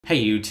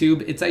Hey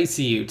YouTube, it's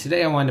ICU.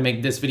 Today I wanted to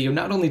make this video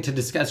not only to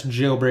discuss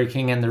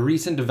jailbreaking and the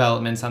recent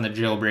developments on the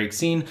jailbreak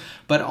scene,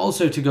 but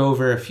also to go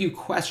over a few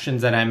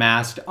questions that I'm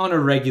asked on a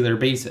regular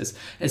basis,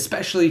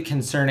 especially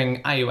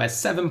concerning iOS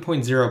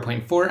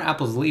 7.0.4,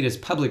 Apple's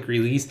latest public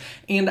release,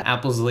 and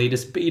Apple's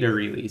latest beta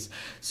release.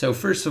 So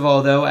first of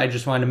all though, I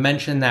just wanted to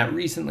mention that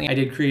recently I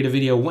did create a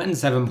video when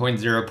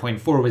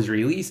 7.0.4 was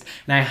released,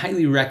 and I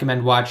highly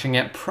recommend watching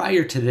it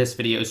prior to this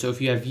video. So if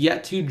you have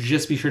yet to,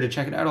 just be sure to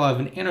check it out. I'll have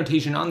an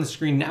annotation on the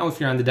screen now if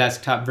you're on the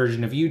desktop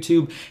version of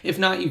YouTube. If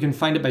not, you can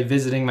find it by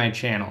visiting my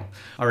channel.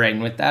 Alright,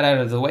 and with that out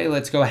of the way,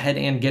 let's go ahead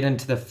and get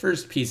into the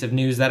first piece of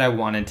news that I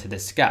wanted to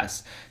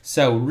discuss.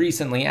 So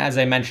recently, as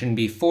I mentioned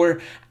before,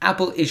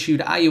 Apple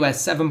issued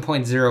iOS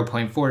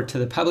 7.0.4 to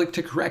the public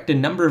to correct a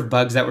number of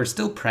bugs that were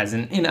still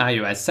present in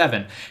iOS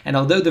 7. And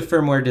although the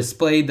firmware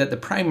displayed that the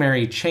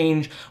primary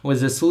change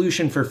was a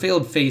solution for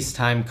failed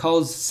FaceTime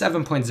calls,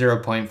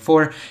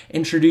 7.0.4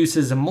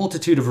 introduces a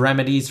multitude of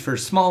remedies for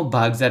small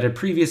bugs that had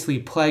previously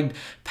plagued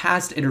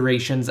past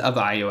iterations of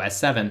iOS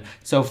 7.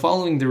 So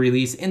following the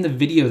release, in the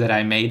video that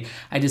I made,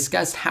 I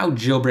discussed how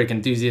jailbreak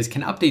enthusiasts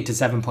can update to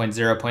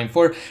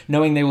 7.0.4,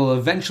 knowing they will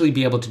eventually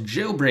be able to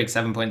jailbreak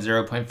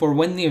 7.0.4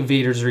 when the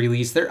Evaders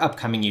release their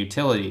upcoming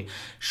utility.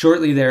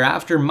 Shortly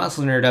thereafter,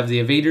 Musclenerd of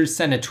the Evaders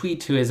sent a tweet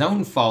to his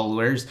own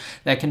followers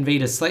that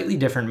conveyed a slightly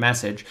different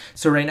message.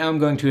 So right now I'm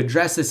going to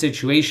address the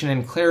situation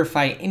and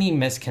clarify any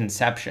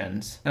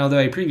misconceptions. And although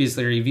I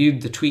previously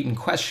reviewed the tweet in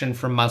question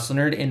from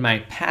Musclenerd in my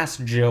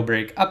past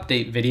jailbreak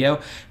update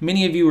video,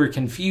 many of you were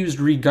confused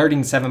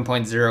regarding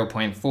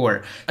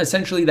 7.0.4.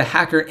 Essentially, the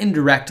hacker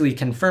indirectly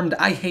confirmed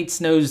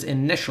iHateSnow's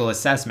initial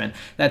assessment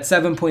that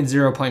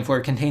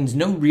 7.0.4 contains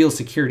no real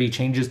security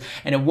changes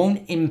and it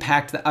won't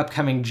impact the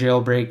upcoming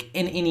jailbreak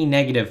in any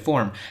negative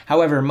form.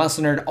 However,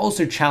 Musclenerd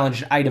also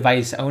challenged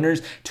iDevice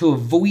owners to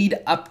avoid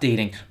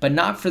updating, but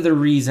not for the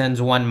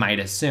reasons one might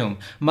assume.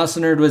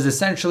 Musclenerd was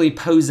essentially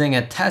posing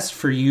a test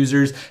for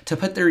users to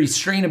put their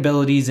restraint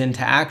abilities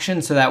into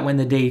action so that when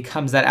the day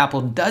comes that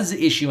Apple does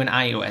issue an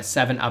iOS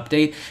 7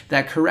 update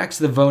that corrects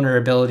the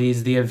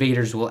vulnerabilities the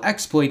Evaders will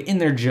exploit in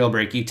their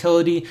jailbreak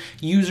utility,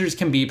 users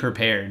can be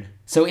prepared.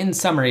 So in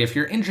summary, if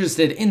you're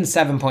interested in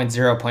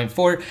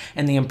 7.0.4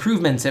 and the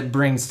improvements it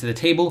brings to the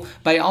table,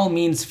 by all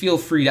means feel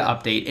free to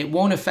update. It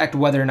won't affect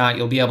whether or not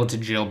you'll be able to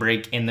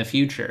jailbreak in the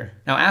future.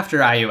 Now after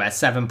iOS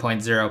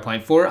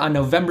 7.0.4, on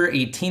November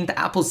 18th,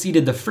 Apple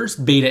seeded the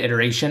first beta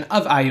iteration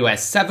of iOS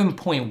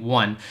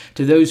 7.1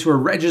 to those who are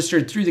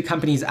registered through the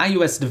company's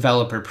iOS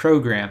developer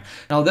program.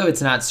 And although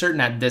it's not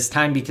certain at this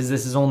time because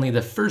this is only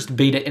the first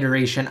beta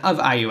iteration of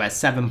iOS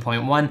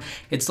 7.1,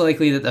 it's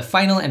likely that the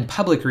final and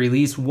public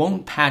release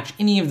won't patch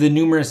any of the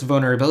numerous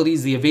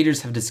vulnerabilities the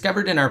Evaders have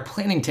discovered and are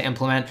planning to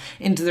implement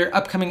into their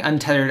upcoming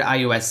untethered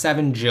iOS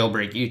 7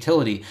 jailbreak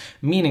utility,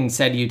 meaning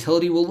said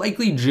utility will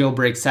likely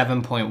jailbreak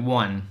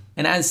 7.1.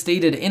 And as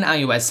stated in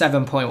iOS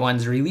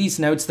 7.1's release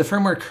notes, the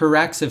firmware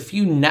corrects a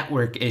few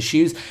network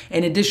issues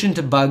in addition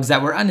to bugs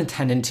that were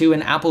unattended to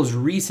in Apple's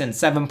recent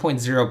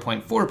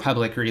 7.0.4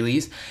 public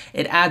release.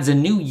 It adds a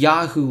new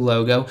Yahoo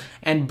logo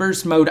and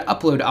burst mode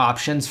upload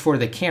options for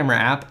the camera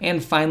app,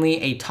 and finally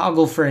a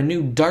toggle for a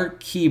new dark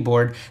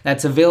keyboard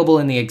that's available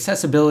in the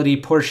accessibility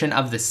portion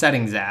of the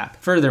settings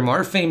app.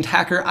 Furthermore, famed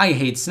hacker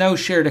iHateSnow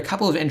shared a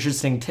couple of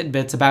interesting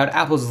tidbits about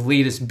Apple's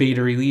latest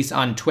beta release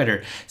on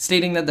Twitter,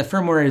 stating that the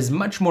firmware is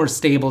much more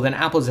stable than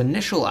Apple's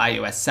initial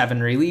iOS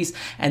 7 release,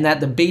 and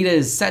that the beta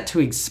is set to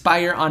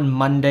expire on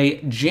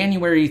Monday,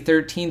 January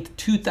 13th,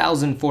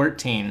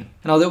 2014.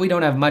 And although we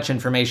don't have much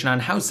information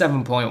on how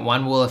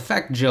 7.1 will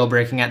affect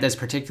jailbreaking at this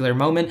particular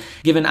moment,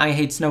 given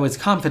iHateSnow is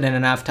confident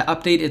enough to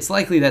update, it's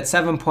likely that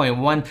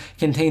 7.1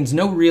 contains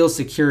no real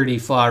security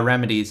flaw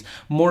remedies.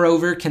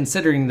 Moreover,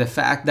 considering the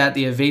fact that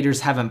the Evaders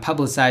haven't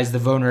publicized the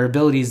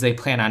vulnerabilities they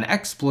plan on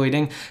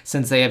exploiting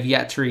since they have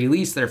yet to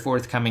release their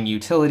forthcoming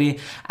utility,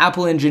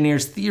 Apple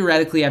engineers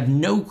theoretically have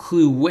no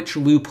clue which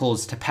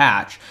loopholes to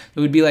patch. It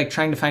would be like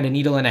trying to find a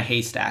needle in a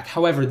haystack.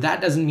 However,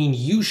 that doesn't mean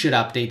you should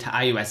update to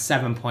iOS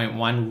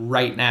 7.1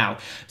 right now.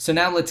 So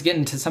now let's get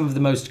into some of the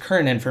most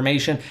current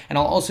information, and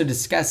I'll also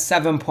discuss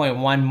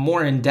 7.1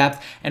 more in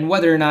depth and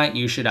whether or not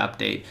you should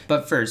update.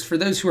 But first, for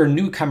those who are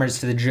newcomers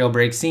to the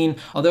jailbreak scene,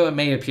 although it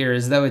may appear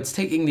as though it's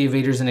taking the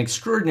Evaders an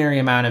extraordinary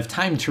amount of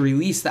time to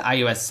release the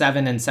iOS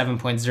 7 and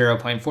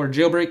 7.0.4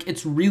 jailbreak,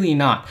 it's really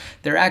not.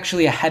 They're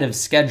actually ahead of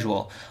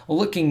schedule.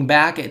 Looking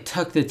back, it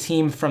took the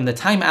team from the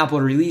time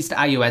Apple released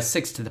iOS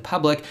 6 to the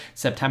public,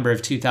 September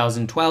of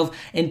 2012,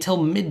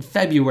 until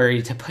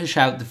mid-February to push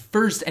out the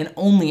first and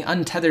only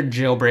untethered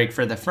jailbreak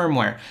for the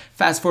firmware.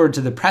 Fast forward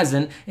to the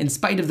present, in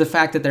spite of the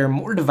fact that there are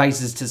more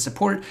devices to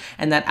support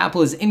and that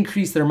Apple has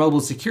increased their mobile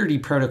security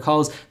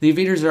protocols, the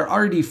Evaders are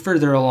already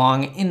further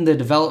along in the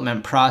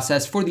development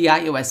process for the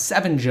iOS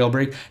 7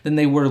 jailbreak than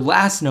they were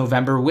last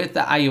November with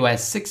the iOS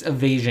 6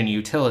 evasion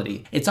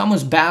utility. It's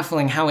almost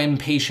baffling how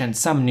impatient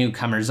some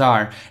newcomers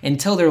are. In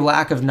until their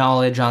lack of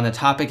knowledge on the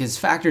topic is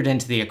factored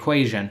into the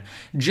equation.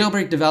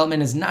 Jailbreak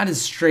development is not as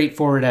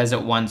straightforward as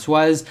it once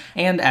was,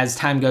 and as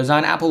time goes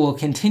on, Apple will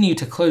continue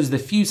to close the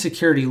few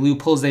security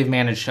loopholes they've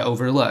managed to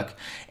overlook.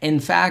 In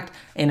fact,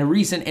 in a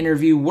recent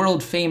interview,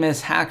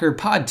 world-famous hacker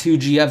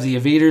Pod2G of the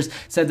Evaders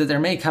said that there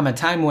may come a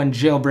time when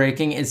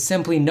jailbreaking is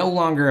simply no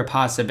longer a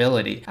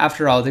possibility.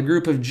 After all, the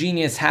group of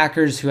genius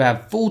hackers who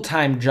have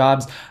full-time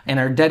jobs and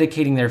are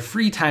dedicating their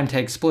free time to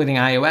exploiting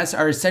iOS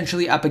are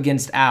essentially up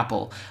against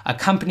Apple, a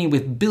company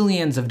with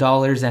billions of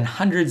dollars and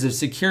hundreds of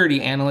security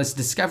analysts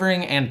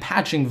discovering and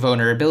patching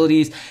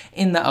vulnerabilities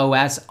in the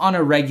OS on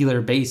a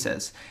regular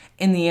basis.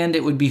 In the end,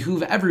 it would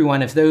behoove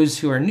everyone if those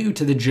who are new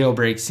to the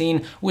jailbreak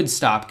scene would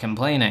stop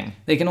complaining.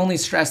 They can only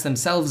stress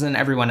themselves and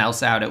everyone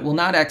else out. It will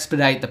not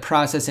expedite the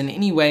process in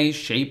any way,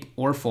 shape,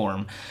 or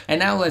form. And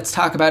now let's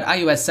talk about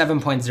iOS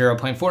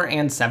 7.0.4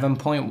 and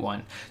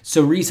 7.1.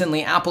 So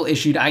recently, Apple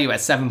issued iOS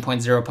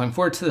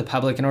 7.0.4 to the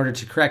public in order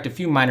to correct a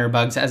few minor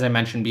bugs, as I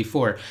mentioned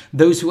before.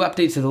 Those who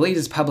update to the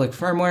latest public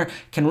firmware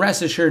can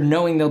rest assured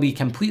knowing they'll be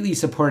completely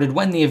supported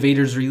when the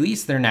Evaders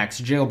release their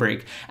next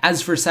jailbreak.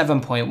 As for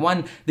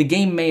 7.1, the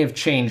game may have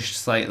changed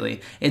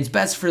slightly. It's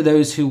best for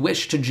those who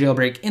wish to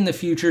jailbreak in the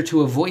future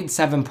to avoid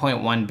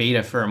 7.1 beta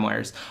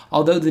firmwares.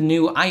 Although the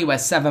new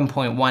iOS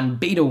 7.1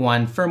 Beta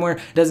 1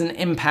 firmware doesn't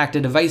impact a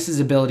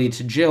device's ability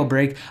to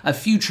jailbreak, a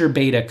future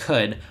beta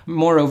could.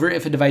 Moreover,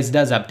 if a device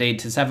does update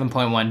to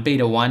 7.1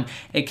 Beta 1,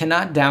 it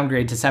cannot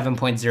downgrade to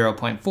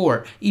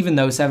 7.0.4, even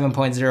though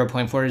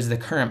 7.0.4 is the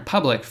current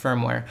public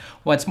firmware.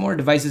 What's more,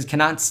 devices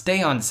cannot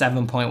stay on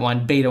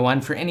 7.1 Beta 1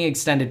 for any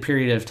extended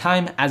period of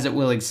time, as it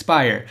will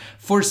expire,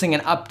 forcing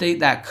an update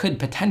that could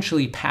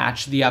potentially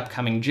patch the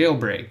upcoming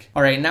jailbreak.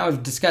 Alright, now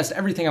I've discussed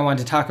everything I want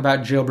to talk about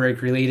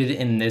jailbreak related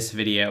in this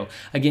video.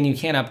 Again, you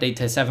can update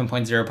to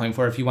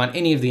 7.0.4 if you want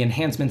any of the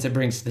enhancements it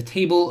brings to the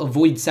table.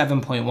 Avoid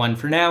 7.1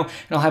 for now, and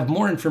I'll have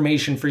more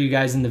information for you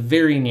guys in the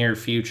very near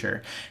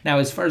future. Now,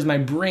 as far as my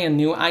brand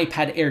new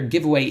iPad Air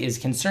giveaway is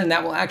concerned,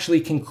 that will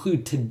actually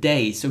conclude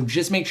today, so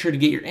just make sure to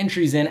get your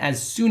entries in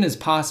as soon as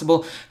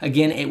possible.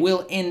 Again, it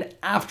will end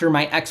after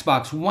my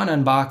Xbox One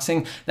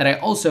unboxing that I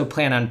also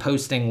plan on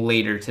posting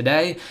later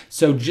today,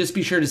 so just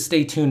be sure to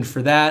stay tuned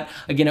for that.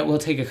 Again, it will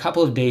take a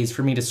couple of days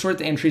for me to sort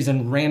the entries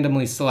and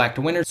randomly select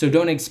winners, so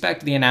don't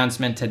expect the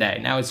announcement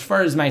today. Now, as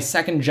far as my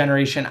second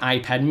generation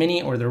iPad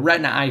mini or the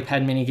Retina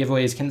iPad mini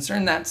giveaway is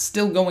concerned, that's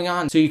still going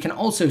on, so you can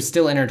also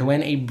still enter to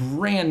win a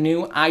brand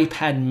new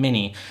iPad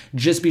mini.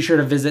 Just be sure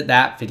to visit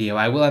that video.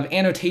 I will have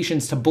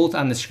annotations to both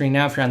on the screen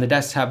now if you're on the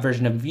desktop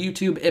version of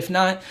YouTube. If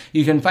not,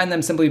 you can find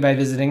them simply by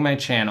visiting my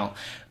channel.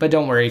 But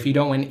don't worry if you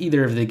don't win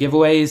either of the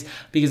giveaways,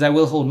 because I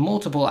will hold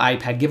multiple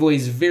iPad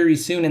giveaways very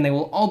soon, and they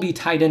will all be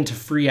tied into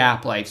Free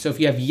App Life. So if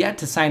you have yet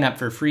to sign up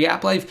for Free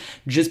App Life,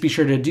 just be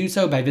sure to do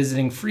so by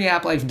visiting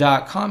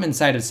freeapplife.com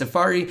inside of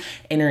Safari,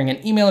 entering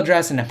an email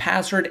address and a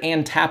password,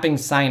 and tapping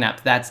sign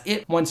up. That's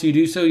it. Once you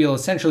do so, you'll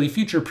essentially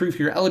future-proof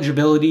your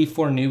eligibility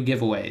for new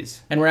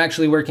giveaways. And we're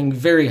actually working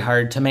very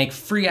hard to make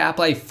Free App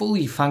Life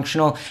fully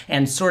functional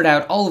and sort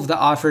out all of the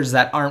offers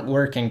that aren't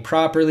working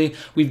properly.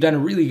 We've done a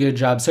really good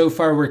job so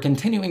far. We're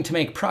continuing to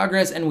make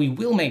progress, and we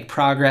will make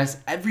progress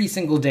every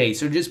single day.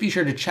 So just be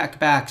sure to check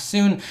back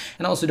soon.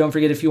 And also don't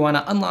forget, if you want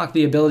to unlock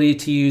the ability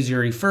to use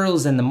your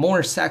referrals in the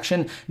More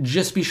section,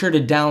 just be sure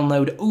to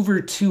download over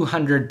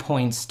 200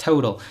 points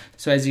total.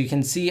 So as you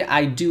can see,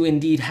 I do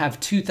indeed have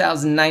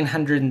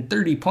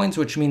 2,930 points,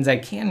 which means I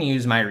can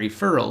use my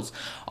referrals.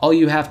 All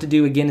you have to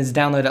do, again, is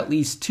download at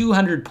least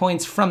 200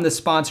 points from the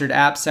sponsored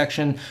app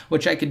section,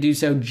 which I could do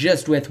so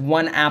just with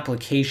one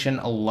application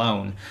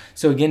alone.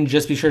 So again,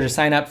 just be sure to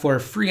sign up for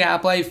Free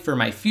App Life for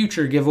my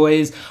future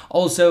giveaways.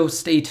 Also,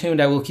 stay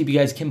tuned. I will keep you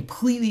guys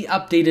completely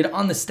updated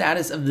on the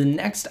status of the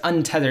next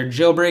Untethered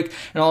jailbreak,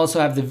 and I'll also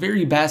have the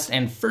very best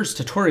and first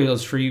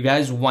tutorials for you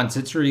guys once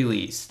it's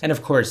released. And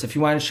of course, if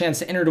you want a chance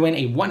to enter to win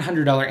a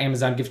 $100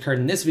 Amazon gift card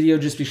in this video,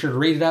 just be sure to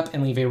rate it up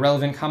and leave a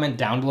relevant comment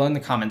down below in the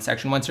comment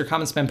section. Once your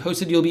comment's been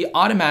posted, you'll be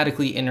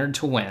automatically entered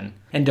to win.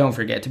 And don't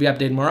forget to be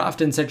updated more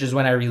often, such as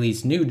when I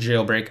release new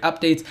jailbreak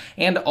updates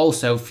and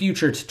also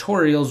future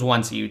tutorials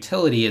once a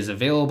utility is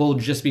available.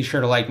 Just be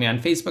sure to like me on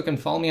Facebook and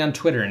follow me on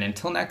Twitter. And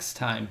until next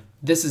time,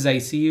 this is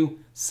ICU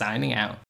signing out.